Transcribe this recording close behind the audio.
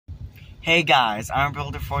Hey guys, I'm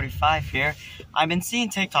Builder45 here. I've been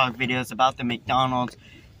seeing TikTok videos about the McDonald's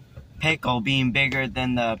pickle being bigger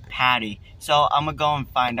than the patty. So I'm gonna go and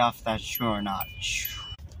find out if that's true or not.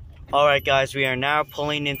 Alright guys, we are now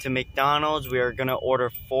pulling into McDonald's. We are gonna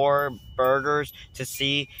order 4 burgers to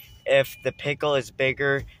see if the pickle is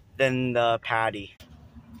bigger than the patty.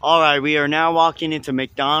 Alright, we are now walking into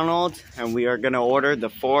McDonald's and we are gonna order the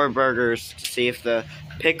 4 burgers to see if the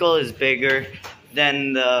pickle is bigger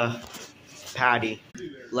than the patty.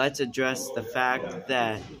 Let's address the fact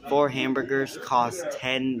that 4 hamburgers cost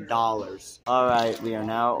 $10. Alright, we are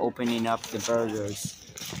now opening up the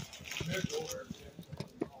burgers.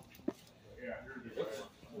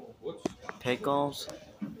 Pickles.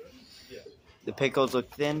 The pickles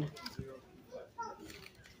look thin.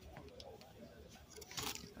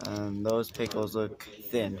 And those pickles look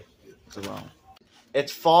thin as well.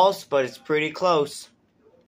 It's false, but it's pretty close.